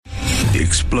The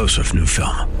explosive new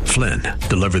film, Flynn,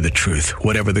 deliver the truth,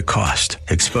 whatever the cost,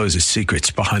 exposes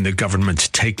secrets behind the government's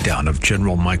takedown of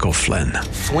General Michael Flynn.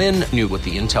 Flynn knew what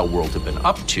the intel world had been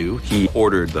up to. He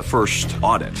ordered the first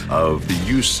audit of the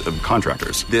use of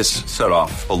contractors. This set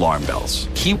off alarm bells.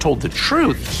 He told the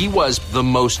truth. He was the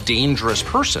most dangerous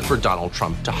person for Donald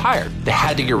Trump to hire. They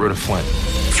had to get rid of Flynn.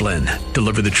 Flynn,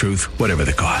 deliver the truth, whatever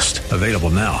the cost. Available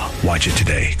now. Watch it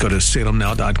today. Go to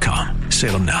salemnow.com.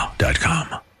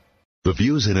 salemnow.com. The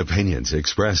views and opinions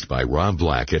expressed by Rob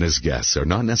Black and his guests are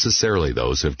not necessarily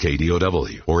those of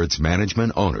KDOW or its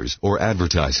management, owners, or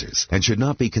advertisers and should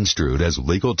not be construed as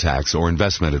legal, tax, or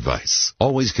investment advice.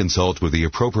 Always consult with the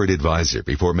appropriate advisor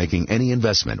before making any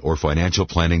investment or financial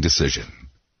planning decision.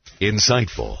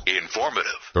 Insightful, informative,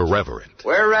 irreverent.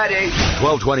 We're ready.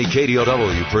 1220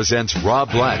 KDOW presents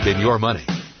Rob Black and Your Money.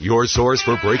 Your source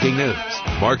for breaking news,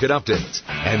 market updates,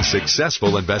 and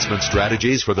successful investment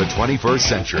strategies for the 21st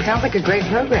century. Sounds like a great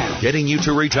program. Getting you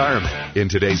to retirement in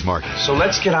today's market. So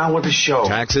let's get on with the show.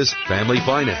 Taxes, family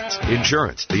finance,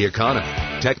 insurance, the economy,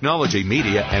 technology,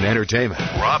 media, and entertainment.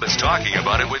 Rob is talking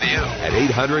about it with you at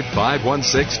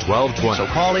 800-516-1220. So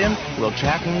call in, we'll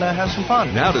chat and have some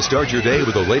fun. Now to start your day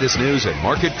with the latest news and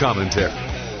market commentary.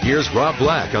 Here's Rob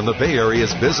Black on the Bay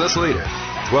Area's business leader,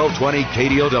 1220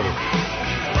 KDOW.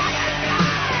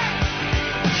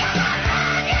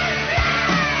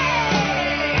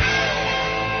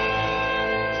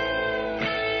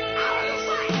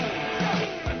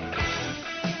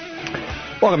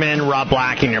 Welcome in, Rob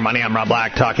Black and Your Money. I'm Rob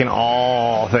Black, talking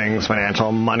all things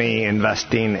financial, money,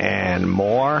 investing, and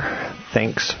more.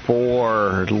 Thanks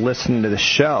for listening to the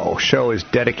show. Show is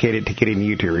dedicated to getting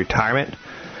you to retirement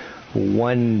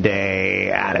one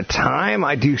day at a time.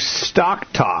 I do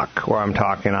Stock Talk, where I'm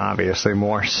talking, obviously,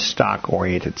 more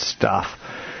stock-oriented stuff,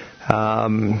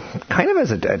 kind of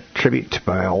as a tribute to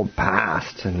my old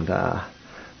past. And I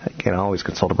can always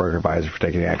consult a broker advisor for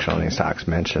taking action on any stocks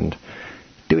mentioned.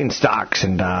 Doing stocks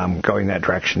and going that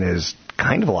direction is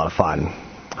kind of a lot of fun,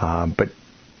 but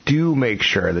do make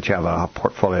sure that you have a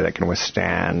portfolio that can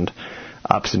withstand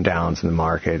ups and downs in the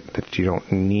market, that you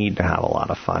don't need to have a lot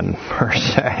of fun per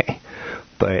se,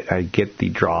 but I get the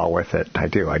draw with it. I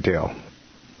do.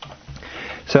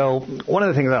 So one of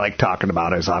the things I like talking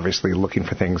about is obviously looking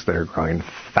for things that are growing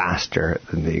faster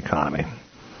than the economy.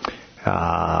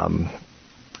 That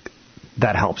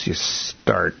helps you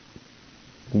start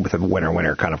with a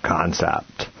winner-winner kind of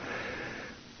concept.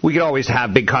 We could always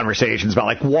have big conversations about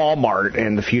like Walmart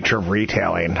and the future of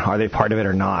retailing. Are they part of it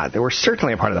or not? They were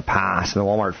certainly a part of the past, and the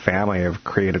Walmart family have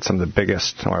created some of the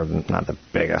biggest, or not the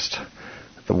biggest,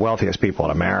 the wealthiest people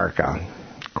in America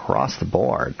across the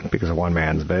board because of one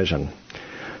man's vision.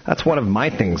 That's one of my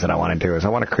things that I want to do, is I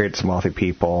want to create some wealthy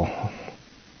people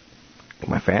in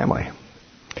my family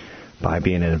by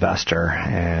being an investor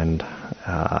and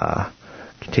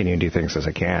continue to do things as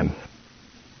I can.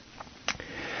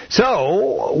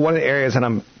 So, one of the areas that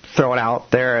I'm throwing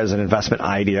out there as an investment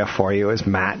idea for you is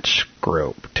Match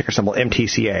Group, ticker symbol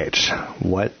MTCH.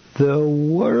 What the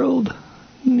world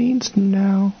needs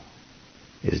now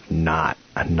is not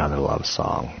another love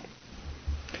song.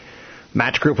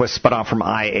 Match Group was spun off from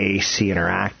IAC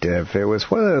Interactive. It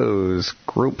was one of those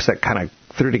groups that kind of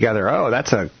threw together, oh,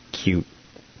 that's a cute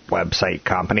website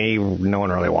company no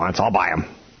one really wants, I'll buy them.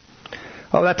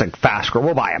 Oh, that's a fast grower,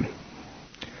 we'll buy them.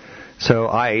 So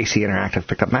IAC Interactive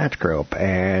picked up Match Group,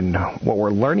 and what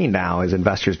we're learning now is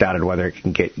investors doubted whether it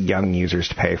can get young users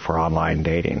to pay for online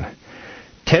dating.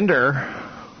 Tinder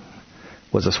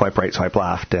was a swipe right, swipe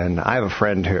left, and I have a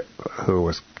friend who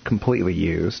was completely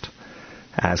used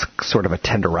as sort of a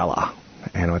Tinderella.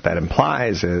 And what that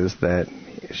implies is that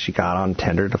she got on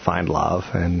Tinder to find love,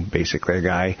 and basically a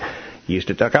guy used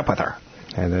it to hook up with her,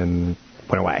 and then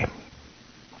went away.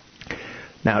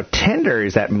 Now, Tinder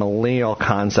is that millennial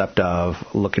concept of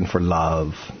looking for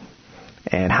love,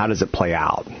 and how does it play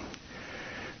out?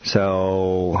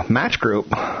 So, Match Group,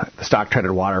 the stock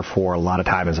treaded water for a lot of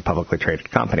time as a publicly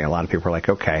traded company. A lot of people are like,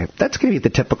 okay, that's going to be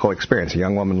the typical experience. A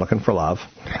young woman looking for love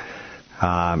is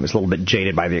a little bit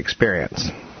jaded by the experience.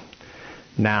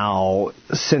 Now,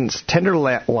 since Tinder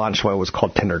launched what was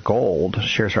called Tinder Gold,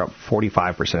 shares are up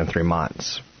 45% in 3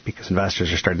 months because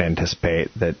investors are starting to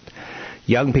anticipate that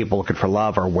young people looking for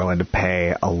love are willing to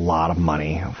pay a lot of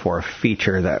money for a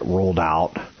feature that rolled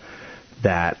out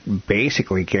that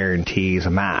basically guarantees a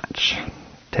match.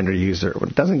 Tinder user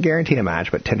doesn't guarantee a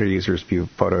match, but Tinder users view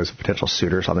photos of potential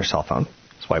suitors on their cell phone.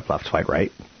 Swipe left, swipe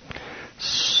right.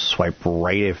 Swipe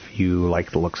right if you like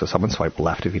the looks of someone. Swipe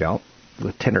left if you don't.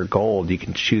 With Tinder Gold, you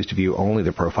can choose to view only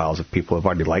the profiles of people who have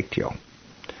already liked you.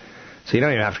 So you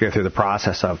don't even have to go through the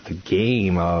process of the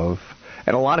game of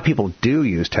And a lot of people do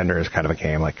use Tinder as kind of a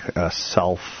game, like a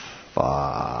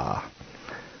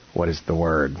what is the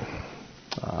word?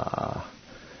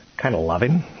 Kind of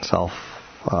loving,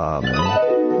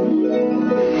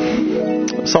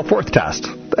 self-worth test.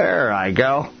 There I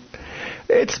go.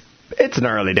 It's an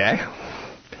early day.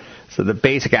 So the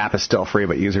basic app is still free,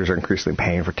 but users are increasingly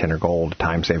paying for Tinder Gold, a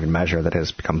time-saving measure that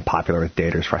has become popular with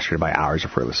daters frustrated by hours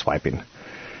of fruitless swiping.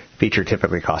 Feature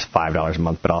typically costs $5 a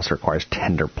month, but also requires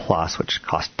Tinder Plus, which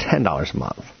costs $10 a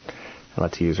month. It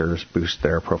lets users boost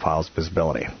their profile's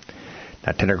visibility.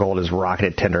 Now, Tinder Gold has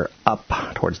rocketed Tinder up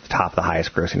towards the top of the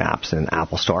highest-grossing apps in the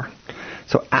Apple Store.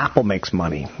 So Apple makes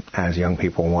money as young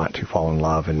people want to fall in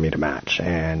love and meet a match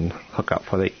and hook up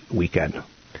for the weekend.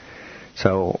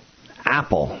 So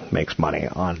Apple makes money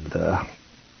on the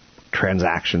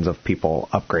transactions of people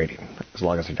upgrading, as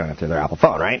long as they're doing it through their Apple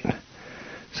phone, right?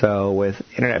 So with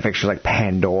internet fixtures like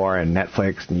Pandora and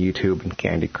Netflix and YouTube and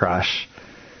Candy Crush,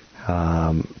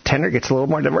 Tinder gets a little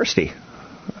more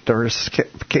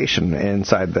diversification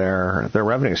inside their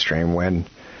revenue stream when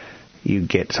you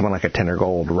get someone like a Tinder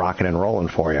Gold rocking and rolling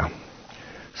for you.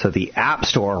 So the App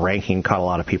Store ranking caught a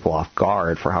lot of people off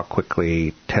guard for how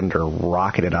quickly Tinder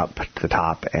rocketed up to the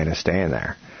top and is staying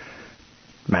there.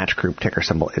 Match Group ticker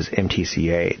symbol is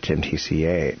MTCH,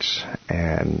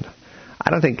 and I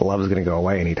don't think love is going to go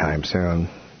away anytime soon.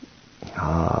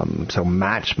 So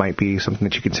Match might be something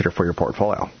that you consider for your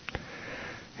portfolio.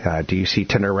 Do you see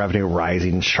Tinder revenue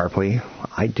rising sharply?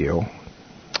 I do.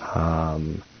 I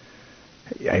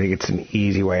think it's an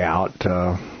easy way out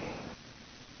to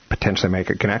potentially make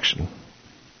a connection.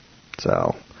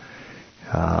 So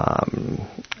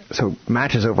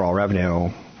Match's overall revenue,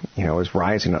 is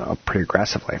rising pretty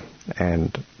aggressively.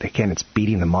 And again, it's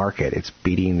beating the market. It's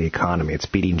beating the economy. It's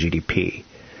beating GDP.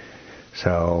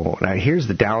 So now here's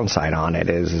the downside on it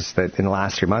is that in the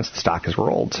last 3 months, the stock has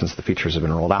rolled since the features have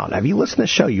been rolled out. Now, if you listen to the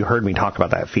show, you heard me talk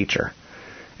about that feature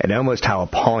and almost how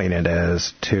appalling it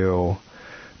is to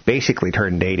basically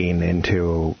turn dating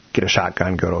into get a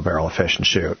shotgun, go to a barrel of fish, and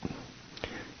shoot.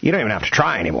 You don't even have to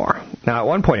try anymore. Now, at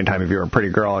one point in time, if you were a pretty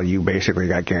girl, you basically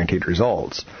got guaranteed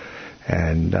results.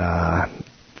 And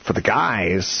for the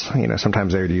guys,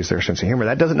 sometimes they would use their sense of humor.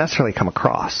 That doesn't necessarily come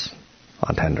across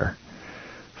on Tinder.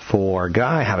 For a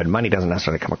guy, having money doesn't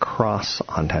necessarily come across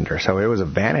on Tinder. So it was a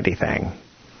vanity thing,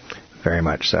 very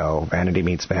much so. Vanity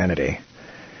meets vanity.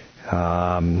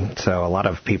 So a lot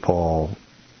of people,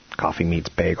 coffee meets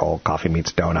bagel, coffee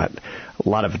meets donut, a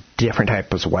lot of different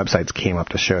types of websites came up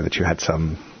to show that you had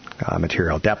some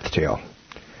material depth to you.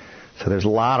 So there's a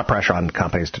lot of pressure on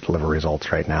companies to deliver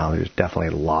results right now. There's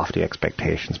definitely lofty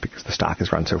expectations because the stock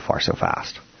has run so far so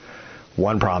fast.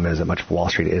 One problem is that much of Wall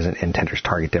Street isn't in Tinder's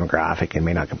target demographic and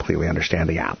may not completely understand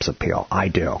the app's appeal. I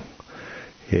do.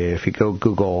 If you go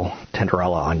Google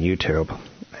Tinderella on YouTube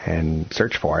and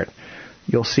search for it,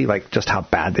 you'll see just how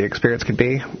bad the experience can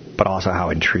be, but also how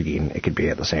intriguing it could be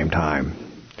at the same time.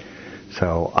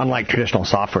 So unlike traditional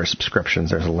software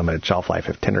subscriptions, there's a limited shelf life.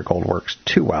 If Tinder Gold works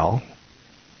too well,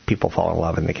 people fall in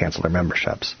love and they cancel their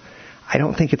memberships. I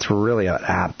don't think it's really an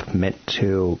app meant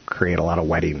to create a lot of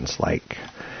weddings like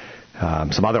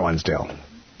some other ones do,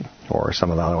 or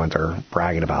some of the other ones are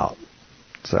bragging about.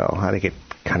 So I think it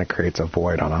kind of creates a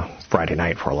void on a Friday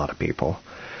night for a lot of people.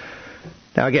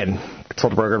 Now again,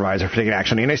 consultant broker advisor for taking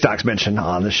action on any stocks mentioned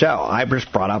on the show. I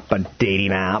just brought up a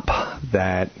dating app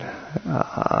that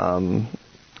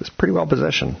is pretty well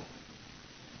positioned.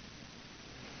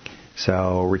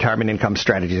 So retirement income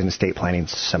strategies and estate planning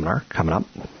seminar coming up.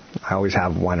 I always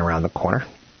have one around the corner.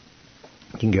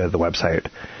 You can go to the website,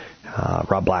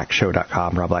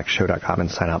 robblackshow.com,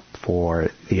 and sign up for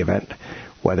the event,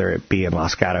 whether it be in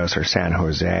Los Gatos or San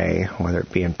Jose, whether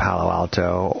it be in Palo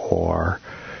Alto or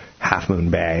Half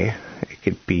Moon Bay. It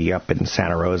could be up in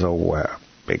Santa Rosa, where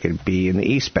it could be in the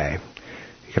East Bay.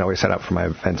 You can always sign up for my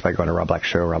events by going to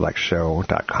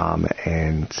robblackshow.com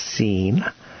and seeing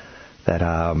that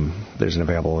there's an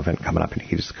available event coming up, and you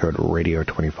can use the code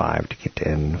Radio25 to get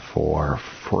in for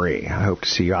free. I hope to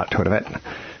see you out to an event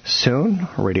soon.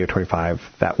 Radio 25,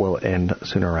 that will end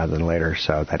sooner rather than later,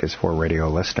 so that is for radio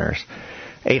listeners.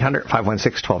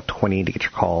 800-516-1220 to get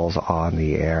your calls on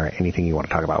the air. Anything you want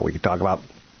to talk about, we can talk about.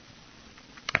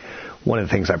 One of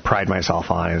the things I pride myself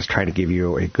on is trying to give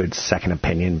you a good second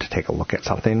opinion to take a look at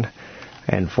something.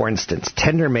 And for instance,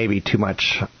 Tinder may be too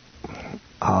much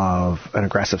of an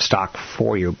aggressive stock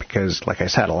for you because, like I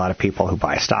said, a lot of people who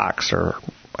buy stocks are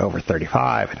over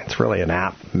 35, and it's really an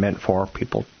app meant for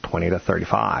people 20 to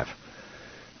 35.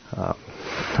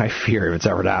 I fear it's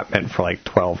ever an app meant for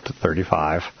 12 to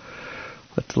 35.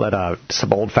 Let's let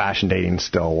some old-fashioned dating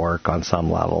still work on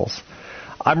some levels.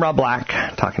 I'm Rob Black,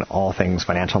 talking all things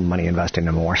financial, money, investing,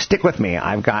 and more. Stick with me.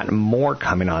 I've got more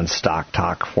coming on Stock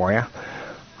Talk for you.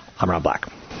 I'm Rob Black.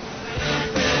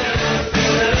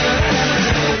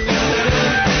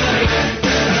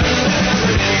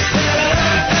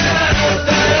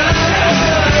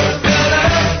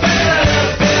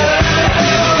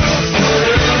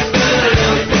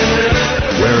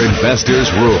 Where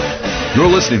investors rule. You're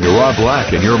listening to Rob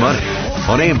Black and Your Money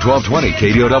on AM 1220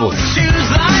 KDOW.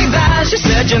 She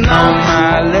said, you know,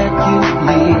 I let you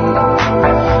leave.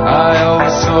 I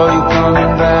always saw you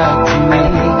coming back to me.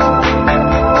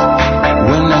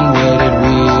 When and where did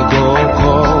we go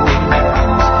cold?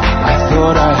 I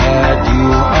thought I had you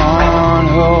on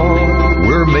hold.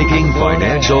 We're making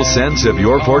financial sense of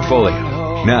your portfolio.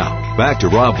 Now, back to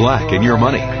Rob Black and Your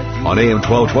Money on AM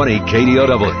 1220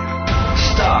 KDOW.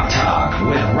 Stock Talk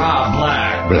with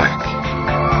Rob Black.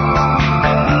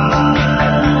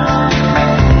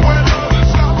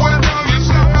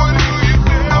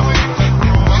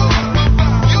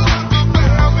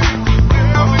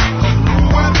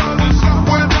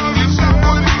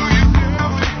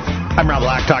 I'm Rob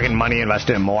Black, talking money,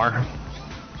 investing, and more.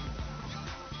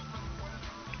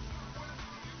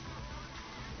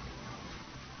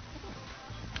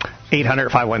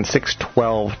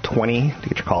 (800-516-1220) to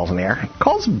get your calls in the air.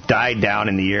 Calls have died down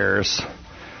in the years.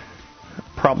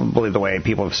 Probably the way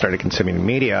people have started consuming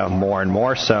media more and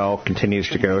more so continues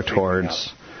to go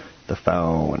towards the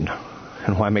phone.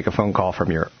 And why make a phone call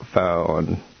from your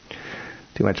phone?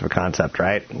 Too much of a concept,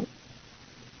 right?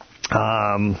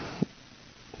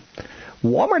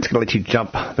 Walmart's going to let you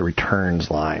jump the returns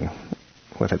line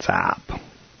with its app.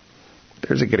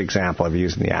 There's a good example of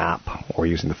using the app or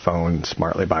using the phone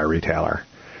smartly by a retailer.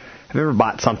 Have you ever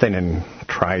bought something and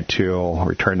tried to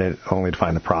return it only to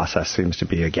find the process seems to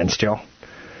be against you?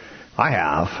 I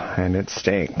have, and it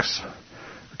stinks.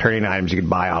 Returning items you can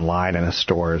buy online in a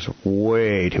store is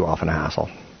way too often a hassle.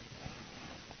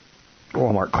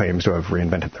 Walmart claims to have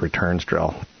reinvented the returns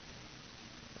drill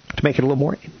to make it a little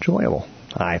more enjoyable.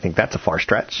 I think that's a far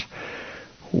stretch.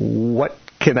 What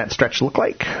can that stretch look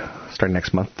like? Starting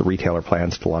next month, the retailer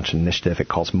plans to launch an initiative it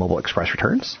calls Mobile Express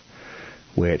Returns,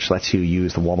 which lets you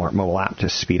use the Walmart mobile app to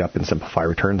speed up and simplify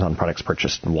returns on products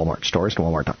purchased in Walmart stores and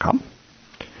Walmart.com.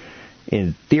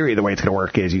 In theory, the way it's going to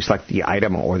work is you select the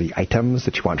item or the items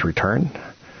that you want to return,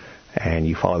 and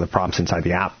you follow the prompts inside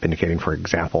the app indicating, for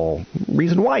example,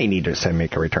 reason why you need to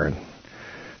make a return.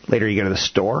 Later, you go to the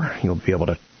store, you'll be able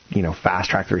to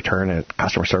fast-track the return at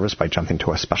customer service by jumping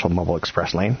to a special Mobile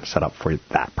Express lane set up for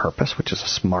that purpose, which is a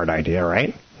smart idea,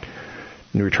 right?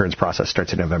 The new returns process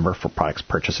starts in November for products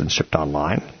purchased and shipped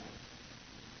online.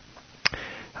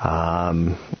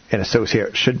 An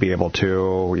associate should be able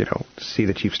to, see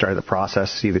that you've started the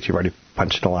process, see that you've already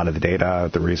punched in a lot of the data,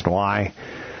 the reason why,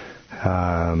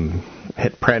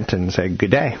 hit print and say,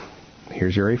 good day,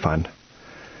 here's your refund.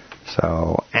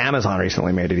 So Amazon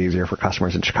recently made it easier for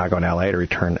customers in Chicago and LA to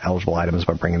return eligible items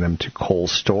by bringing them to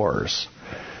Kohl's stores.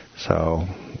 So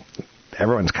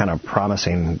everyone's kind of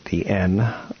promising the in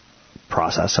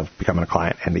process of becoming a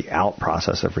client and the out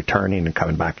process of returning and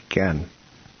coming back again.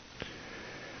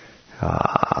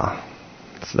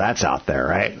 So that's out there,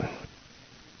 right?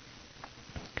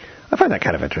 I find that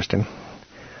kind of interesting.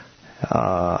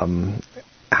 How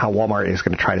Walmart is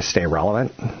going to try to stay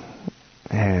relevant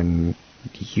and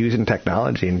using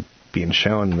technology and being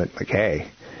shown that, hey,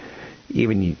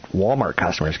 even Walmart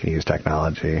customers can use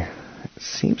technology. It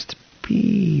seems to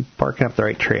be barking up the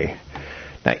right tree.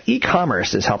 Now,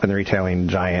 e-commerce is helping the retailing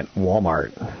giant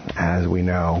Walmart, as we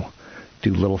know,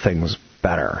 do little things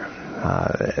better.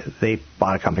 They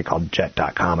bought a company called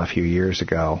Jet.com a few years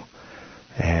ago,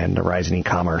 and the rising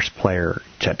e-commerce player,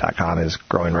 Jet.com, is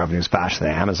growing revenues faster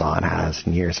than Amazon has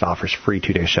in years. It offers free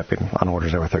 2-day shipping on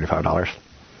orders over $35.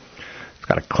 It's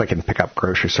got a click and pick up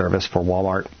grocery service for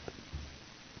Walmart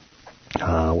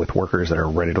with workers that are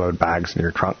ready to load bags in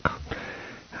your trunk.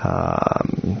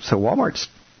 So Walmart's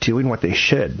doing what they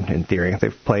should, in theory.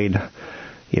 They've played,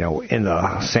 in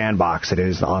the sandbox that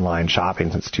is online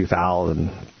shopping since 2000.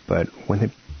 But when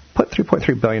they put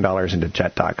 $3.3 billion into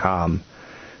Jet.com,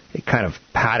 it kind of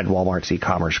padded Walmart's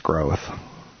e-commerce growth.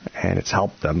 And it's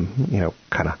helped them,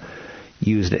 kind of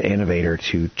use the innovator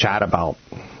to develop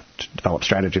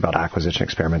strategy about acquisition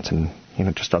experiments and,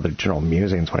 just other general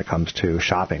musings when it comes to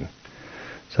shopping.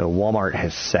 So Walmart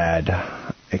has said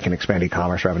it can expand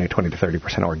e-commerce revenue 20 to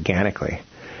 30% organically,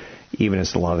 even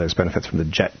as a lot of those benefits from the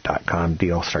Jet.com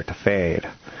deal start to fade.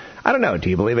 I don't know. Do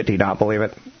you believe it? Do you not believe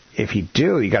it? If you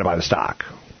do, you got to buy the stock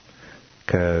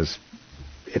because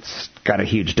it's got a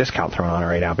huge discount thrown on it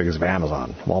right now because of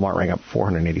Amazon. Walmart rang up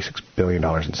 $486 billion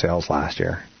in sales last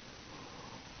year.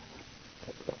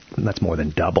 That's more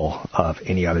than double of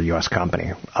any other U.S.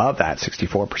 company. Of that,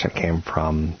 64% came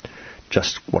from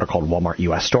just what are called Walmart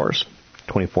U.S. stores,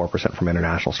 24% from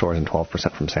international stores, and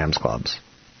 12% from Sam's Clubs.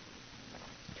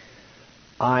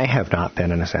 I have not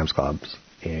been in a Sam's Clubs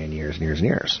in years and years and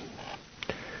years.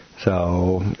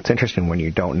 So it's interesting when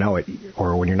you don't know it,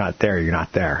 or when you're not there, you're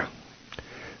not there.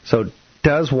 So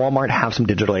does Walmart have some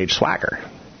digital age swagger?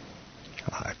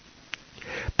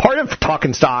 Part of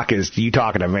talking stock is you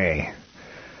talking to me.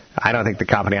 I don't think the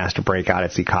company has to break out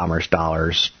its e-commerce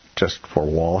dollars just for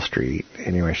Wall Street in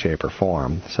any way, shape, or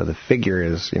form. So the figure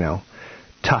is,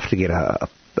 tough to get a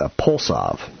pulse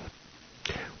of.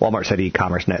 Walmart said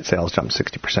e-commerce net sales jumped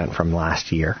 60% from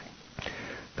last year.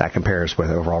 That compares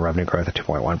with overall revenue growth of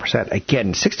 2.1%.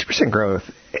 Again, 60% growth,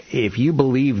 if you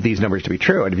believe these numbers to be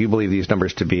true, and if you believe these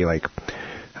numbers to be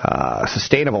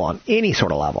sustainable on any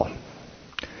sort of level,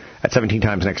 at 17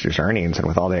 times next year's earnings, and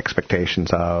with all the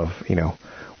expectations of,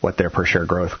 what their per share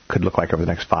growth could look like over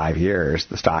the next 5 years,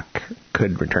 the stock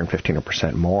could return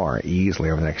 15% more easily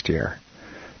over the next year.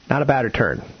 Not a bad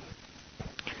return.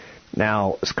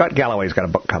 Now, Scott Galloway's got a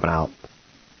book coming out,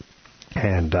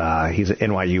 and he's an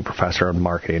NYU professor of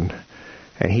marketing,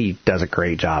 and he does a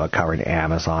great job of covering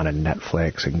Amazon and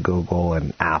Netflix and Google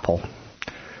and Apple.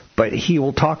 But he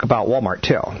will talk about Walmart,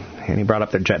 too, and he brought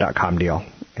up their Jet.com deal,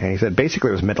 and he said basically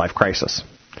it was a midlife crisis,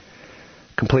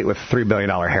 complete with $3 billion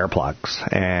hair plugs,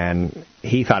 and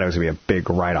he thought it was going to be a big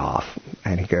write-off.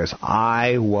 And he goes,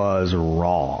 I was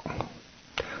wrong.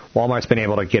 Walmart's been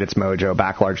able to get its mojo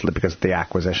back largely because of the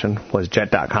acquisition. Was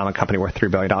Jet.com a company worth $3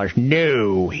 billion?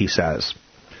 No, he says.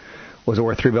 Was it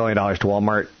worth $3 billion to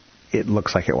Walmart? It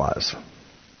looks like it was.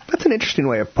 That's an interesting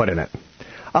way of putting it.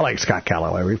 I like Scott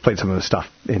Galloway. We've played some of his stuff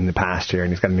in the past year,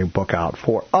 and he's got a new book out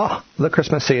for the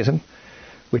Christmas season,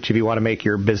 which if you want to make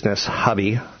your business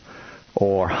hubby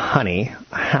or honey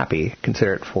happy,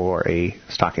 consider it for a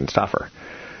stocking stuffer.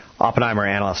 Oppenheimer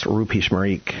analyst Rupesh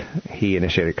Marik, he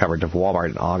initiated coverage of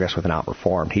Walmart in August with an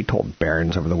outperformed. He told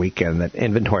Barron's over the weekend that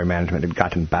inventory management had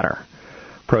gotten better.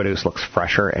 Produce looks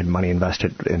fresher, and money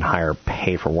invested in higher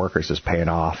pay for workers is paying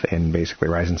off in basically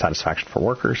rising satisfaction for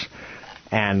workers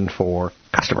and for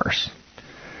customers.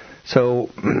 So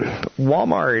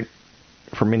Walmart,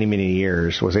 for many, many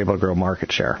years, was able to grow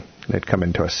market share. They'd come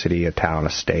into a city, a town, a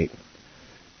state,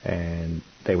 and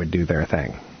they would do their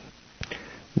thing.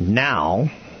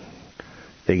 Now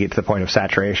they get to the point of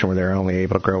saturation where they're only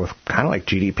able to grow with kind of like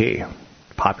GDP.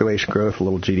 Population growth, a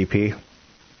little GDP,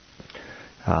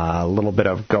 a little bit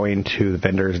of going to the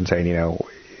vendors and saying,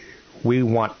 we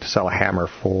want to sell a hammer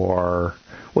for,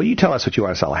 well, you tell us what you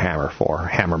want to sell a hammer for,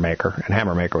 Hammer Maker. And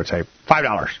Hammer Maker would say,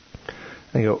 $5.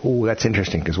 And you go, ooh, that's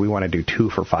interesting because we want to do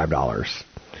 2 for $5.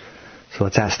 So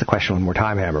let's ask the question one more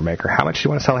time, Hammer Maker. How much do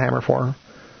you want to sell a hammer for?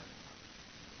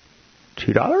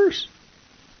 $2?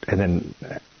 And then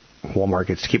Walmart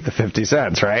gets to keep the 50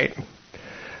 cents, right?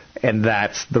 And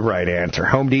that's the right answer.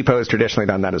 Home Depot has traditionally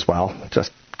done that as well,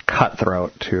 just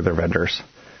cutthroat to their vendors,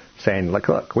 saying,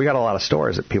 look, we got a lot of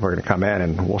stores that people are going to come in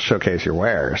and we'll showcase your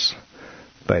wares,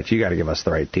 but you got to give us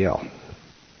the right deal.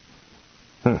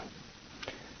 And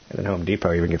then Home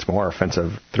Depot even gets more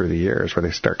offensive through the years where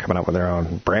they start coming up with their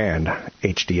own brand,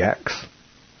 HDX.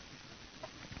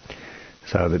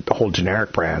 So the whole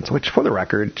generic brands, which for the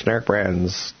record, generic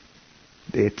brands,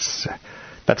 that's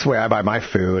the way I buy my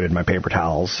food and my paper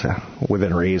towels,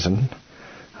 within reason.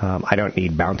 I don't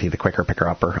need Bounty, the quicker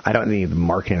picker-upper. I don't need the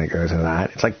marketing that goes into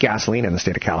that. It's like gasoline in the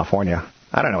state of California.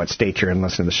 I don't know what state you're in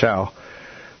listening to the show,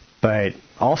 but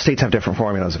all states have different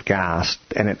formulas of gas,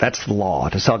 and that's the law.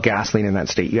 To sell gasoline in that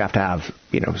state, you have to have,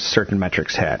 certain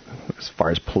metrics hit as far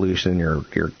as pollution, your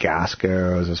gas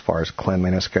goes, as far as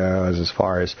cleanliness goes, as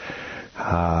far as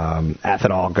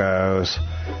ethanol goes.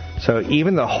 So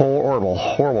even the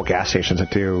horrible gas stations that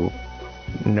do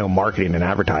no marketing and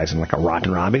advertising, like a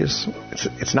Rotten Robbie's,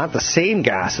 it's not the same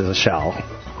gas as a Shell,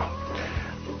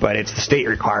 but it's the state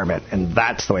requirement, and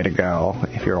that's the way to go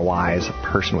if you're a wise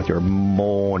person with your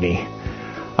money.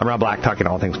 I'm Rob Black, talking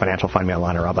all things financial. Find me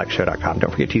online at robblackshow.com.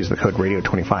 Don't forget to use the code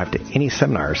Radio25 to any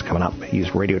seminars coming up. Use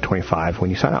Radio25 when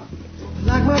you sign up.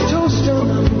 Like my toaster on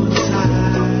one side.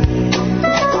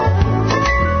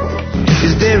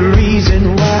 Is there a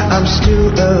reason why I'm still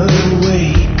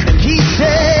awake? And he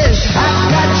says, I've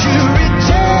got you written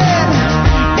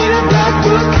in a black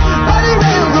book on a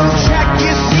railroad track.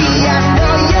 You see, I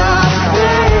know your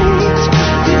fate.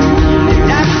 And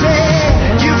I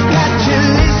said, you've got to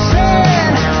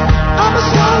listen. I'm a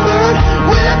songbird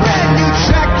with a brand new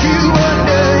track you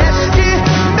underestimate.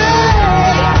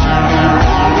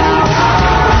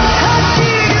 I'll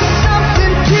give you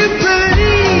something to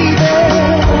believe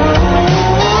in.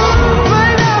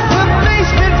 But enough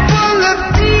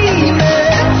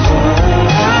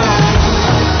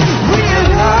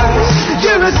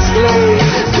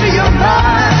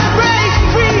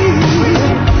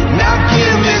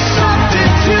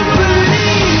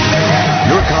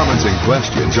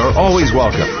questions are always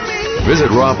welcome. Visit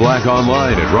Rob Black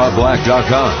online at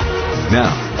robblack.com. Now,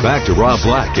 back to Rob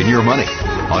Black and Your Money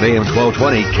on AM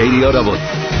 1220 KDOW.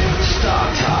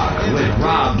 Stock Talk with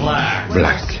Rob Black.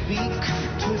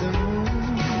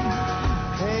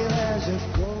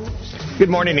 Good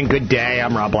morning and good day.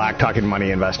 I'm Rob Black, talking money,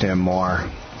 investing, and more.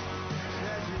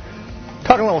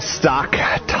 Talking a little stock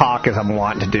talk as I'm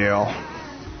wanting to do.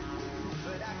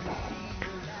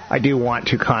 I do want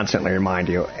to constantly remind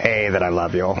you, A, that I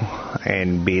love you,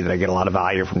 and B, that I get a lot of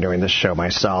value from doing this show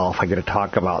myself. I get to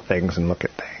talk about things and look at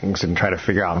things and try to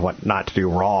figure out what not to do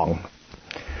wrong.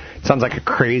 It sounds like a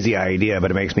crazy idea,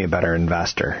 but it makes me a better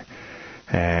investor.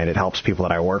 And it helps people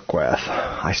that I work with.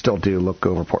 I still do look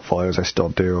over portfolios. I still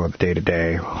do the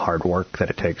day-to-day hard work that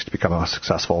it takes to become a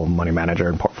successful money manager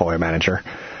and portfolio manager,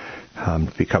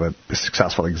 to become a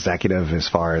successful executive as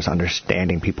far as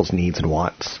understanding people's needs and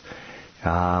wants.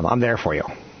 I'm there for you.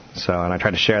 And I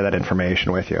try to share that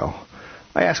information with you.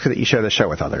 I ask that you share the show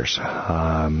with others.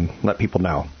 Let people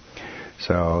know.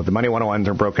 So the Money 101s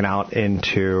are broken out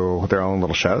into their own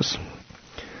little shows.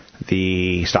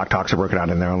 The Stock Talks are broken out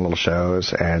in their own little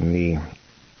shows, and the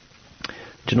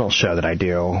general show that I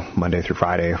do Monday through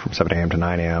Friday from 7 a.m. to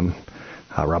 9 a.m.,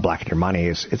 Rob Black and Your Money,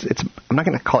 I'm not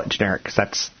going to call it generic because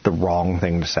that's the wrong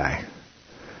thing to say.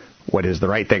 What is the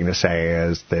right thing to say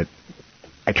is that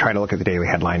I try to look at the daily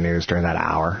headline news during that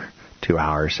hour, 2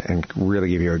 hours, and really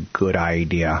give you a good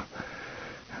idea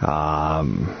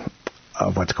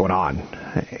of what's going on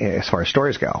as far as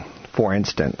stories go. For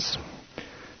instance,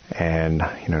 and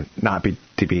not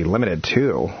to be limited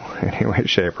to in any way,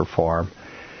 shape, or form.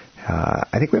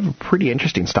 I think we have a pretty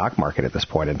interesting stock market at this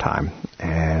point in time.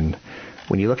 And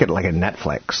when you look at like a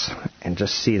Netflix and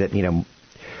just see that,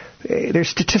 there's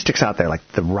statistics out there like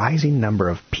the rising number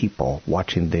of people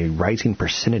watching the rising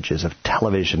percentages of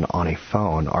television on a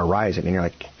phone are rising. And you're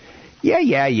like,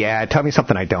 yeah, tell me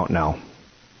something I don't know.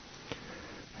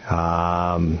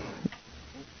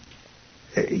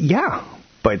 Yeah,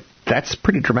 but that's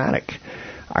pretty dramatic.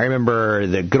 I remember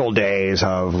the good old days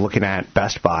of looking at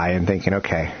Best Buy and thinking,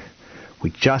 okay, we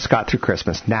just got through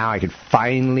Christmas. Now I could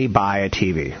finally buy a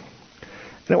TV.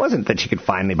 And it wasn't that you could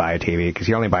finally buy a TV, because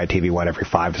you only buy a TV, every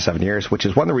 5 to 7 years, which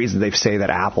is one of the reasons they say that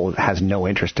Apple has no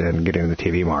interest in getting in the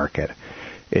TV market,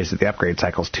 is that the upgrade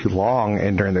cycle is too long,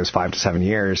 and during those 5 to 7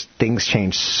 years, things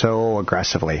change so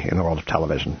aggressively in the world of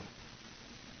television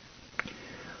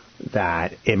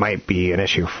that it might be an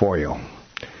issue for you.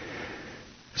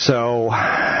 So,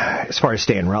 as far as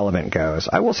staying relevant goes,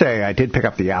 I will say I did pick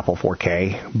up the Apple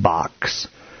 4K box,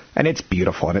 and it's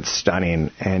beautiful and it's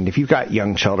stunning. And if you've got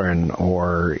young children,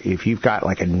 or if you've got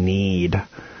like a need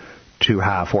to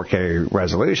have 4K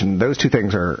resolution, those two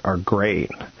things are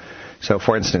great. So,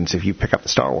 for instance, if you pick up the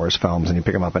Star Wars films and you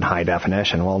pick them up in high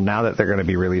definition, well, now that they're going to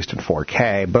be released in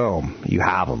 4K, boom, you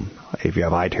have them. If you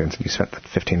have iTunes and you spent the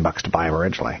 $15 to buy them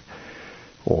originally,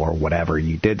 or whatever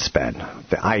you did spend.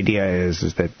 The idea is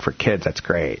that for kids, that's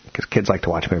great, because kids like to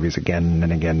watch movies again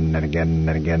and again and again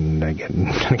and again and again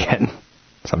and again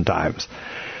sometimes.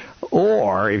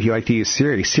 Or if you like to use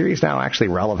Siri, Siri's now actually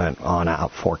relevant on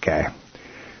 4K.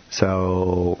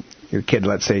 So your kid,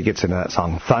 let's say, gets into that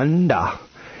song, Thunder,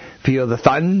 Feel the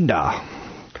Thunder,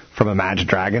 from Imagine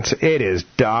Dragons. It is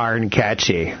darn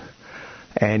catchy.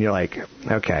 And you're like,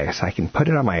 okay, so I can put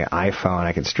it on my iPhone,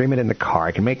 I can stream it in the car,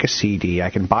 I can make a CD, I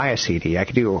can buy a CD, I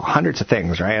can do hundreds of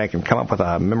things, right? I can come up with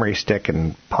a memory stick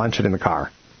and punch it in the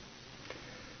car.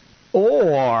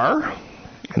 Or,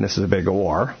 and this is a big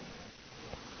or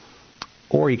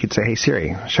you could say, hey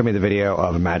Siri, show me the video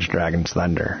of Imagine Dragons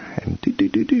Thunder. And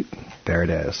do, there it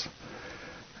is.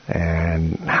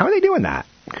 And how are they doing that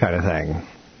kind of thing?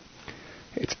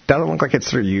 It doesn't look like it's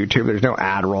through YouTube. There's no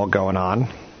ad roll going on.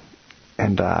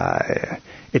 And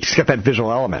it's just got that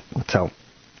visual element. So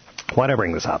why did I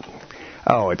bring this up?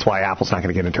 Oh, it's why Apple's not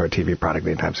going to get into a TV product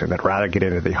anytime soon. They'd rather get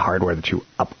into the hardware that you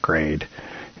upgrade.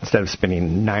 Instead of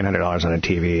spending $900 on a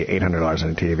TV, $800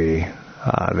 on a TV,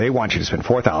 they want you to spend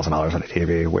 $4,000 on a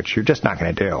TV, which you're just not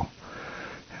going to do.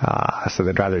 So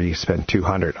they'd rather you spend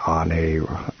 $200 on a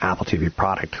Apple TV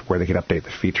product where they can update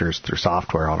the features through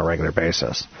software on a regular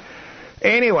basis.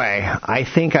 Anyway, I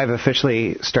think I've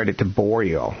officially started to bore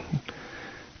you.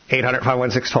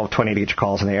 800-516-1220 to get your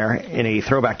calls in the air. In a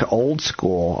throwback to old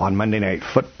school on Monday Night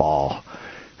Football,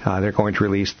 they're going to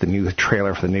release the new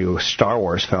trailer for the new Star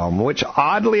Wars film, which,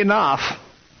 oddly enough,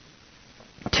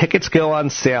 tickets go on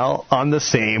sale on the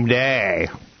same day.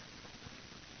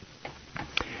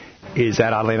 Is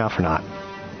that oddly enough or not?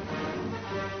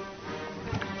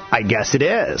 I guess it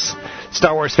is.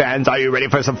 Star Wars fans, are you ready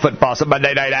for some football, some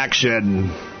Monday night action?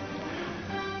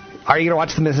 Are you going to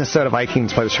watch the Minnesota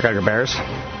Vikings play the Chicago Bears?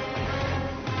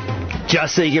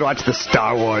 Just so you can watch the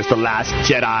Star Wars The Last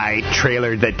Jedi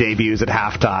trailer that debuts at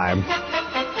halftime.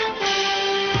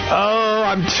 Oh,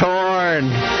 I'm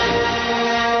torn.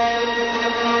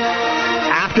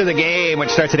 After the game, which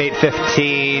starts at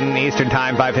 8:15 Eastern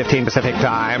Time, 5:15 Pacific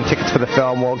Time, tickets for the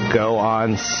film will go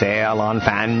on sale on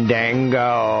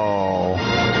Fandango.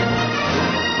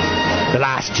 The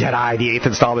Last Jedi, the 8th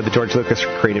installment of the George Lucas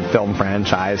created film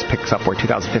franchise, picks up where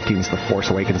 2015's The Force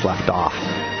Awakens left off,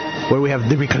 where we have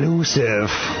the reclusive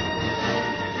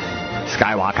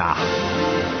Skywalker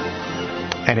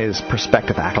and his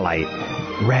prospective acolyte,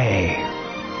 Rey,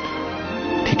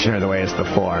 teaching her the ways of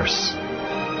the Force.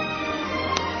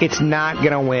 It's not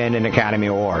going to win an Academy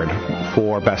Award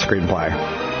for Best Screenplay.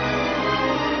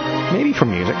 Maybe for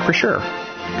music, for sure.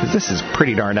 Because this is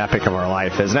pretty darn epic of our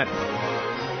life, isn't it?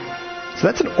 So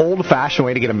that's an old-fashioned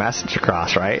way to get a message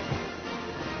across, right?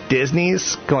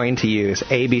 Disney's going to use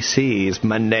ABC's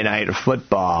Monday Night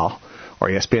Football, or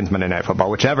ESPN's Monday Night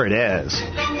Football, whichever it is,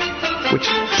 which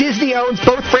Disney owns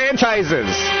both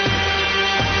franchises.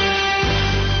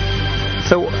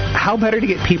 So how better to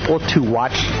get people to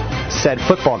watch said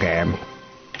football game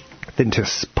than to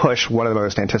push one of the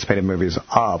most anticipated movies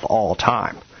of all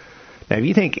time? Now, if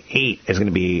you think 8 is going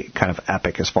to be kind of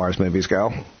epic as far as movies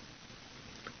go,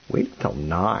 wait until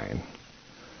 9.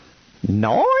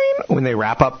 9? When they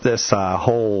wrap up this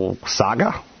whole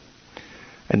saga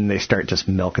and they start just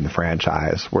milking the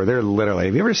franchise, where they're literally,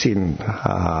 have you ever seen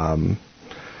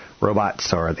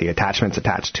robots or the attachments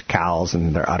attached to cows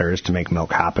and their udders to make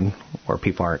milk happen, where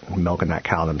people aren't milking that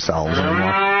cow themselves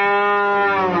anymore?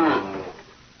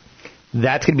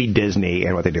 That's going to be Disney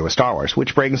and what they do with Star Wars,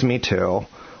 which brings me to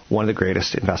one of the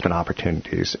greatest investment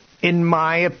opportunities, in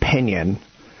my opinion,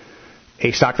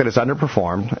 a stock that has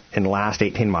underperformed in the last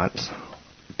 18 months,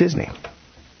 Disney.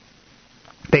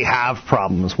 They have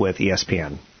problems with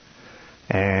ESPN,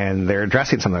 and they're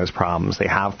addressing some of those problems. They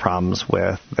have problems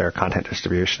with their content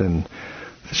distribution.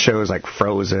 Shows like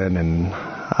Frozen, and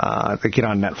they get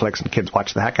on Netflix and kids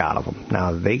watch the heck out of them.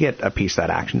 Now, they get a piece of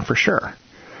that action for sure.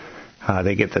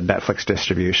 They get the Netflix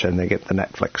distribution, they get the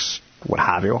Netflix what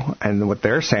have you, and what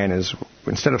they're saying is,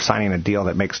 instead of signing a deal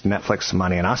that makes Netflix some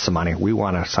money and us some money, we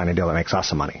want to sign a deal that makes us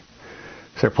some money.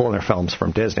 So they're pulling their films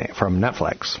from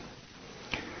Netflix.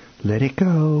 Let it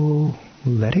go,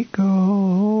 let it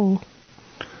go.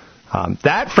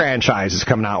 That franchise is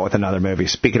coming out with another movie.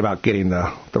 Speaking about getting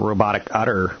the robotic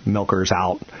udder milkers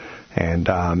out and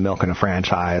milking a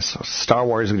franchise, Star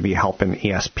Wars is going to be helping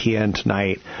ESPN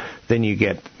tonight. Then you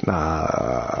get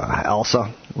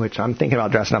Elsa, which I'm thinking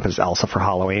about dressing up as Elsa for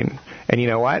Halloween. And you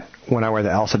know what? When I wear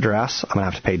the Elsa dress, I'm going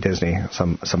to have to pay Disney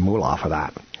some moolah for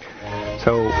that.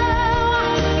 So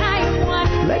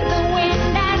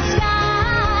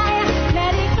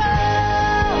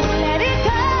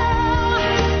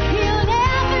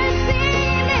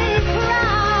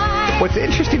what's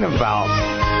interesting about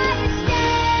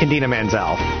Idina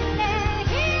Menzel,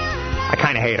 I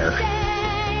kind of hate her.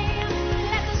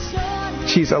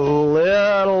 She's a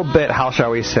little bit, how shall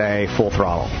we say, full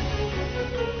throttle.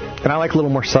 And I like a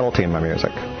little more subtlety in my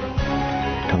music.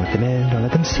 Don't let them in, don't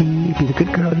let them see. Be the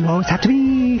good girl you always have to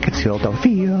be. Conceal, don't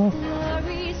feel.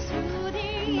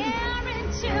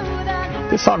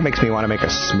 This song makes me want to make a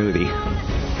smoothie.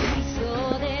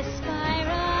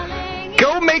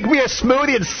 Go make me a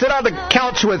smoothie and sit on the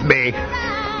couch with me.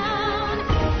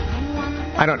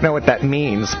 I don't know what that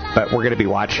means, but we're going to be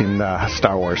watching the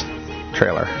Star Wars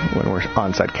trailer when we're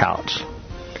on said couch.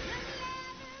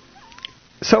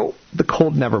 So, the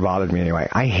cold never bothered me anyway.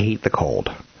 I hate the cold.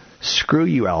 Screw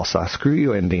you, Elsa. Screw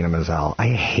you, Idina Menzel. I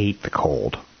hate the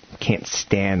cold. Can't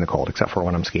stand the cold, except for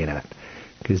when I'm skiing in it.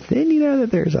 Because then you know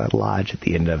that there's a lodge at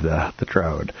the end of the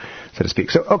road, so to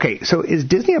speak. So, okay, so is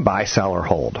Disney a buy, sell, or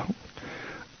hold?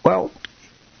 Well,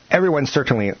 everyone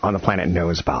certainly on the planet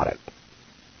knows about it.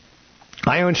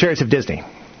 I own shares of Disney.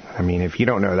 I mean, if you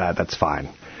don't know that, that's fine.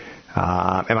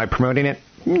 Am I promoting it?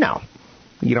 No.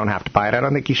 You don't have to buy it. I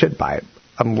don't think you should buy it,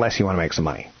 unless you want to make some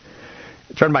money.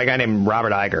 It's run by a guy named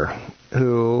Robert Iger,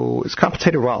 who is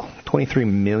compensated well,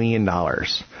 $23 million.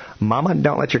 Mama,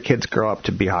 don't let your kids grow up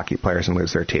to be hockey players and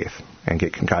lose their teeth and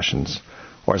get concussions.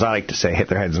 Or as I like to say, hit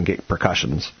their heads and get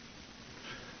percussions.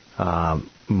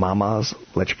 Mamas,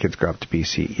 let your kids grow up to be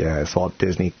CEOs. Walt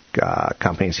Disney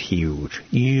Company is huge.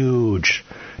 Huge.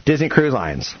 Disney Cruise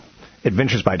Lines.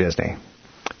 Adventures by Disney.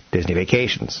 Disney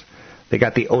Vacations. They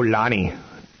got the Aulani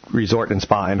Resort and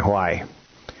Spa in Hawaii.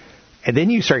 And then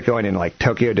you start going into like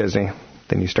Tokyo Disney.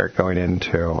 Then you start going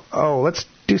into, let's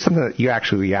do something that you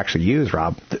actually use,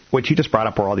 Rob. What you just brought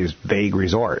up were all these vague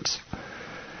resorts.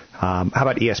 How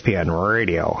about ESPN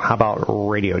Radio? How about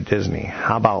Radio Disney?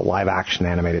 How about live-action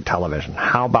animated television?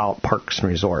 How about parks and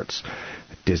resorts?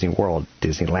 Disney World,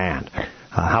 Disneyland.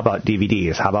 How about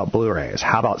DVDs? How about Blu-rays?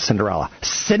 How about Cinderella?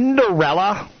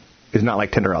 Cinderella is not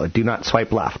like Tinderella. Do not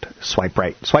swipe left. Swipe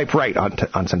right. Swipe right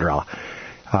on Cinderella.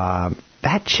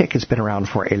 That chick has been around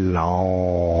for a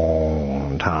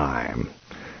long time.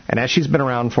 And as she's been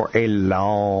around for a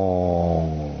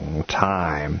long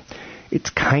time, it's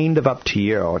kind of up to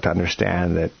you to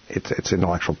understand that it's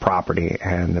intellectual property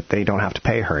and that they don't have to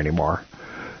pay her anymore.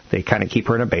 They kind of keep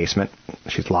her in a basement.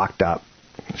 She's locked up.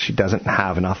 She doesn't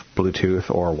have enough Bluetooth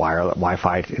or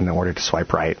Wi-Fi in order to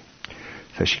swipe right.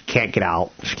 So she can't get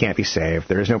out. She can't be saved.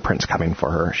 There is no prince coming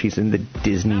for her. She's in the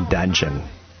Disney dungeon.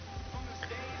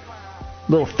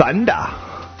 Little Thunder.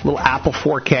 Little Apple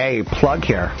 4K plug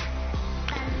here.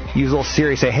 Use a little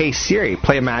Siri. Say, hey, Siri,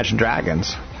 play Imagine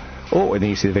Dragons. Oh, and then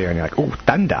you see the video and you're like, oh,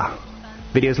 Thunder.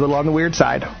 Video's a little on the weird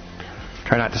side.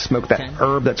 Try not to smoke that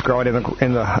herb that's growing in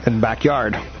the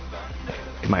backyard.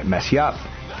 It might mess you up.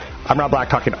 I'm Rob Black,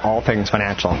 talking all things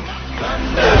financial.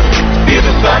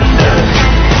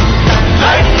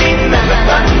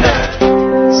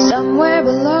 Somewhere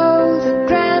below the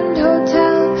Grand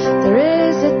Hotel, there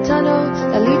is a tunnel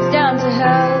that leads down to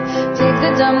hell. Take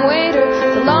the dumbwaiter,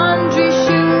 the laundry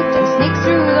chute, and sneak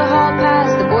through the hall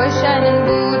past the boys' shining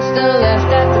boots. The left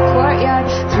at the courtyard,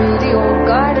 through the old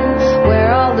garden,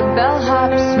 where all the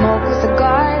bellhops smoke with the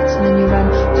guards. And then you run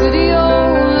to the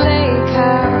old lake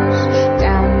house,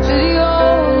 down to the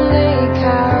old lake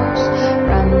house,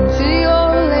 run to the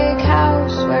old lake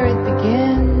house where it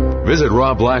begins. Visit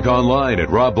Rob Black online at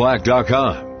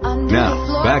robblack.com.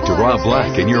 Now, back to Rob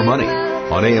Black and Your Money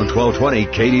on AM 1220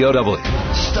 KDOW.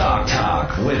 Stock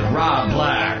Talk with Rob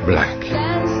Black.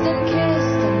 Danced and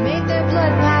kissed and made their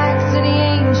blood pacts in the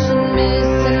ancient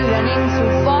mists, and running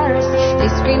through forests they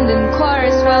screamed in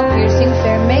chorus while piercing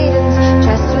fair maidens'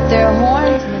 chests with their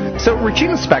horns. So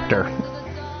Regina Spektor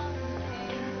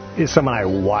is someone I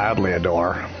wildly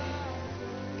adore.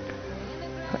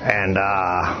 And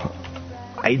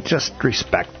I just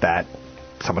respect that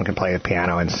someone can play the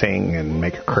piano and sing and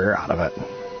make a career out of it.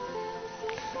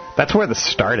 That's where the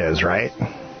start is, right?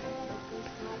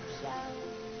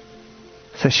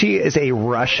 So she is a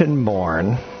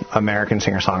Russian-born American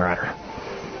singer-songwriter.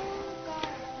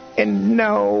 And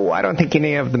no, I don't think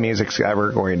any of the music's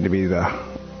ever going to be the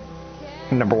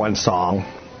number one song.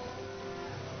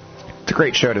 It's a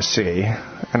great show to see,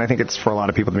 and I think it's for a lot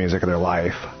of people the music of their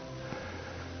life.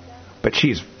 But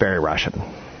she's very Russian.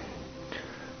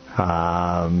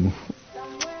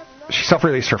 She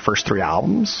self-released her first 3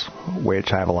 albums,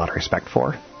 which I have a lot of respect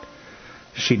for.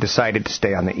 She decided to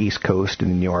stay on the East Coast in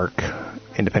the New York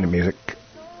independent music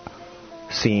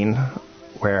scene,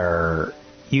 where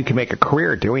you can make a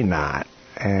career doing that.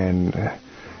 And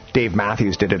Dave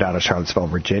Matthews did it out of Charlottesville,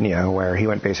 Virginia, where he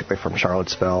went basically from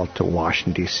Charlottesville to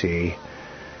Washington, D.C.,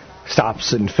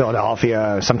 stops in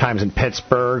Philadelphia, sometimes in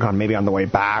Pittsburgh, maybe on the way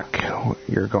back.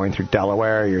 You're going through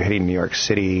Delaware, you're hitting New York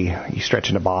City, you stretch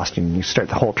into Boston, you start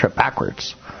the whole trip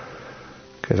backwards,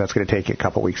 because that's going to take you a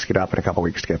couple weeks to get up and a couple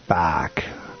weeks to get back.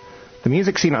 The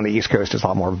music scene on the East Coast is a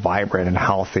lot more vibrant and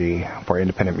healthy for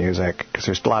independent music, because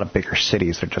there's a lot of bigger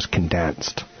cities that are just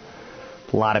condensed.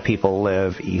 A lot of people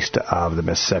live east of the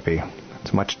Mississippi.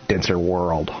 It's a much denser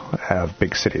world of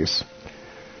big cities.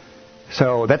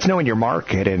 So that's knowing your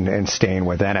market and staying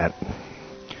within it.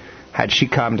 Had she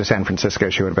come to San Francisco,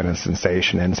 she would have been a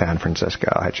sensation in San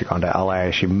Francisco. Had she gone to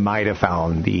L.A., she might have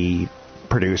found the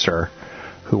producer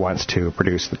who wants to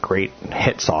produce the great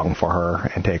hit song for her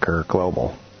and take her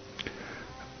global.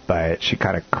 But she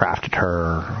kind of crafted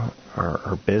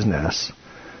her business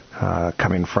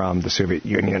coming from the Soviet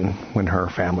Union when her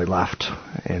family left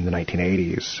in the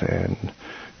 1980s, and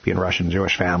being a Russian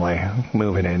Jewish family,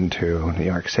 moving into New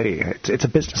York City. It's a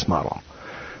business model.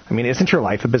 I mean, isn't your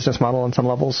life a business model on some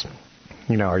levels?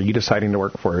 You know, are you deciding to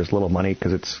work for as little money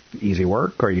because it's easy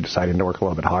work, or are you deciding to work a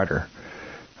little bit harder?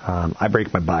 I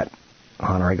break my butt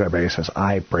on a regular basis.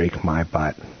 I break my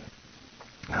butt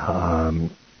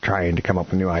trying to come up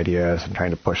with new ideas and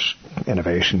trying to push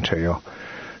innovation to you.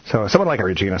 So someone like a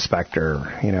Regina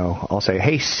Spektor, you know, I'll say,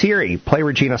 hey, Siri, play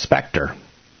Regina Spektor.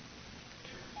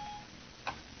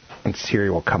 And Siri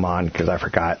will come on, because I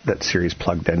forgot that Siri's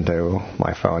plugged into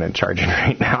my phone and charging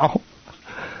right now.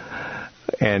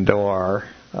 And or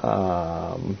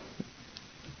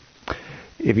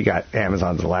if you got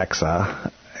Amazon's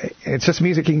Alexa, it's just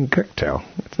music you can cook to.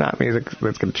 It's not music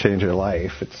that's going to change your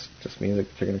life. It's just music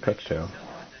that you're going to cook to.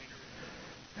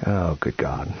 Oh, good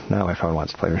God. Now my phone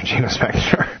wants to play Regina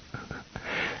Spektor.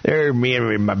 There, me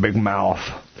and my big mouth.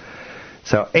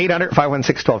 So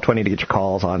 800-516-1220 to get your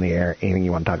calls on the air. Anything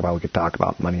you want to talk about, we could talk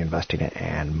about money, investing it,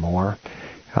 and more.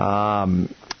 A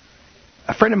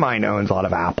friend of mine owns a lot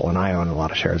of Apple, and I own a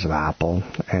lot of shares of Apple.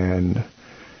 And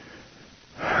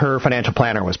her financial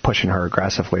planner was pushing her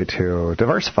aggressively to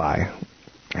diversify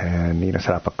and set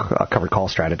up a covered call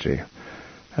strategy.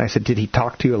 And I said, did he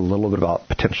talk to you a little bit about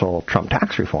potential Trump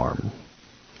tax reform?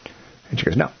 And she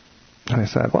goes, no. And I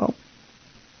said, well,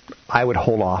 I would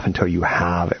hold off until you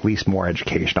have at least more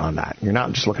education on that. You're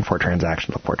not just looking for a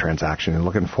transaction to look for a transaction. You're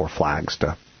looking for flags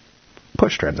to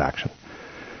push transaction.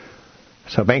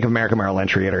 So Bank of America Merrill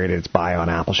Lynch reiterated its buy on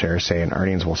Apple shares, saying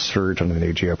earnings will surge under the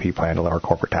new GOP plan to lower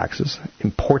corporate taxes.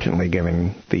 Importantly,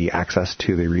 giving the access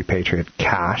to the repatriated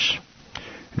cash,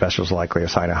 investors will likely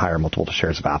assign a higher multiple to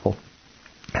shares of Apple.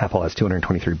 Apple has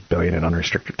 $223 billion in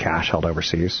unrestricted cash held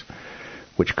overseas,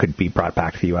 which could be brought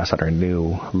back to the U.S. under a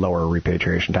new, lower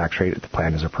repatriation tax rate if the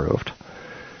plan is approved.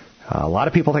 A lot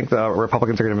of people think the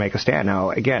Republicans are going to make a stand. Now,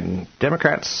 again,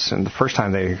 Democrats, and the first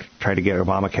time they tried to get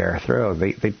Obamacare through,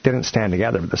 they didn't stand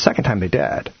together. But the second time they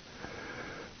did.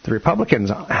 The Republicans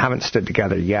haven't stood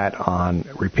together yet on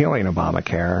repealing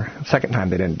Obamacare. The second time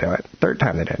they didn't do it. Third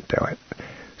time they didn't do it.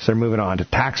 So they're moving on to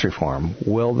tax reform.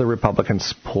 Will the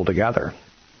Republicans pull together?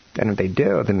 And if they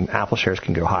do, then Apple shares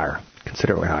can go higher,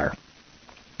 considerably higher.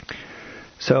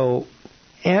 So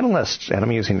analysts, and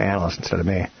I'm using analysts instead of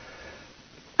me,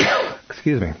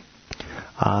 excuse me,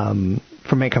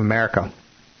 from Bank of America.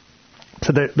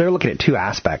 So they're looking at two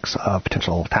aspects of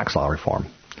potential tax law reform.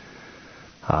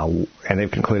 And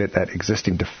they've concluded that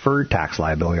existing deferred tax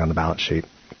liability on the balance sheet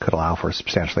could allow for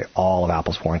substantially all of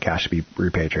Apple's foreign cash to be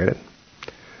repatriated.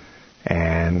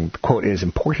 And the quote is,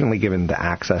 importantly, given the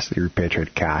access to the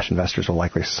repatriated cash, investors will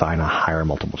likely assign a higher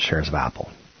multiple shares of Apple.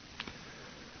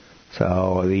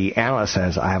 So the analyst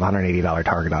says, I have a $180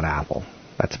 target on Apple.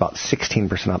 That's about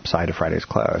 16% upside to Friday's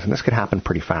close. And this could happen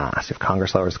pretty fast if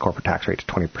Congress lowers the corporate tax rate to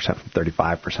 20% from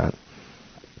 35%.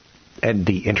 And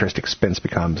the interest expense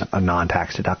becomes a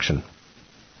non-tax deduction.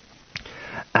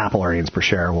 Apple earnings per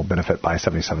share will benefit by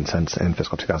 77 cents in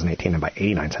fiscal 2018 and by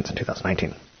 89 cents in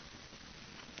 2019.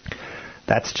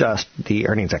 That's just the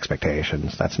earnings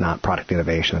expectations. That's not product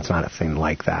innovation. It's not a thing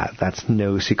like that. That's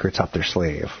no secrets up their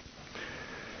sleeve.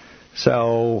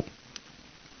 So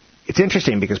it's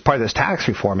interesting because part of this tax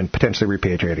reform and potentially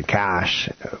repatriated cash,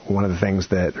 one of the things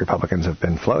that Republicans have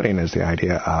been floating is the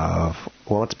idea of,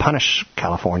 well, let's punish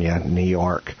California, New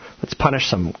York. Let's punish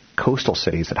some coastal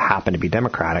cities that happen to be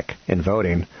Democratic in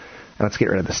voting, and let's get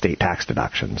rid of the state tax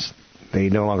deductions. They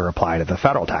no longer apply to the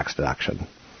federal tax deduction.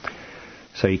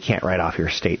 So you can't write off your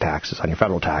state taxes on your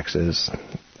federal taxes,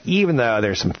 even though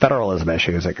there's some federalism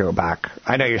issues that go back.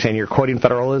 I know you're saying you're quoting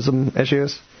federalism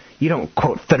issues. You don't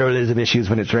quote federalism issues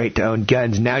when it's right to own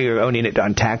guns. Now you're owning it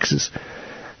on taxes.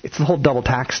 It's the whole double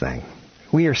tax thing.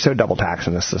 We are so double taxed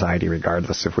in this society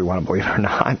regardless if we want to believe it or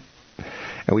not.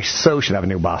 And we so should have a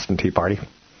new Boston Tea Party.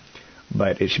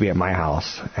 But it should be at my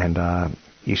house. And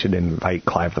you should invite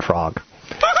Clive the Frog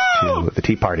to the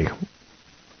Tea Party.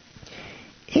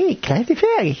 Hey, Clive the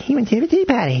Frog, he went to the Tea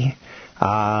Party.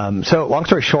 So long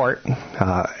story short,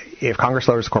 if Congress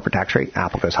lowers the corporate tax rate,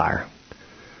 Apple goes higher.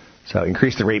 So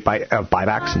increase the rate of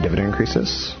buybacks and dividend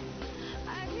increases.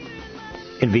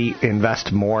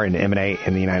 Invest more in M&A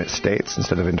in the United States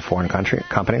instead of into foreign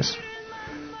companies.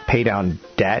 Pay down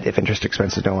debt. If interest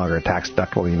expense is no longer a tax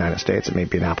deductible in the United States, it may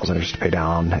be in Apple's interest to pay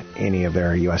down any of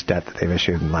their U.S. debt that they've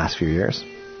issued in the last few years.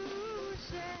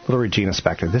 Little Regina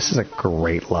Spektor. This is a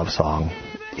great love song.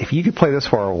 If you could play this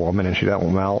for a woman and she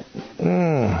doesn't melt,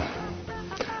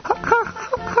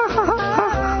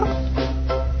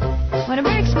 When it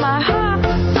breaks my heart,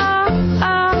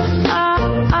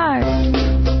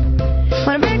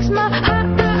 when it breaks my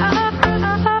heart,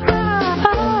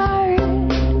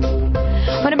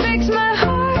 when it breaks my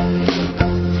heart,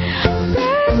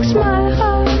 breaks my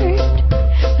heart,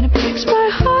 when it breaks my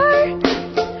heart,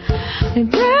 it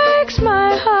breaks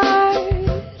my heart,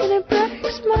 and it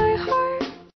breaks my heart.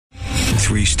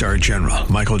 3-star General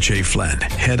Michael J. Flynn,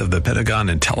 head of the Pentagon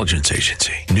Intelligence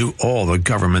Agency, knew all the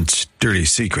government's dirty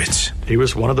secrets. He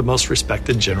was one of the most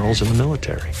respected generals in the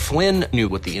military. Flynn knew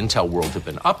what the intel world had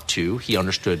been up to. He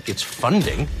understood its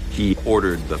funding. He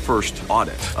ordered the first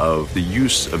audit of the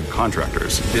use of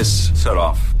contractors. This set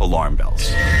off alarm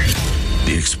bells.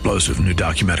 The explosive new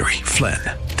documentary, Flynn,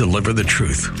 Deliver the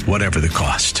Truth, Whatever the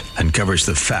Cost, uncovers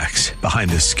the facts behind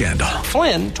this scandal.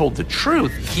 Flynn told the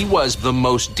truth. He was the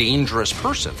most dangerous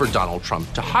person for Donald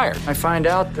Trump to hire. I find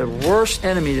out the worst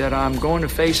enemy that I'm going to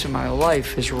face in my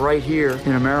life is right here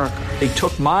in America. They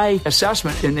took my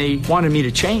assessment and they wanted me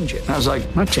to change it. And I was like,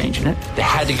 I'm not changing it. They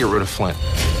had to get rid of Flynn.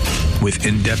 With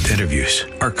in-depth interviews,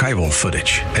 archival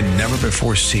footage, and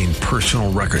never-before-seen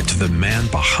personal records of the man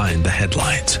behind the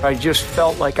headlines. I just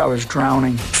felt like I was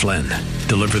drowning. Flynn,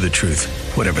 deliver the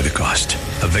truth, whatever the cost.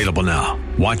 Available now.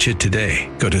 Watch it today.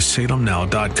 Go to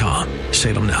salemnow.com.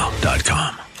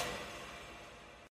 salemnow.com.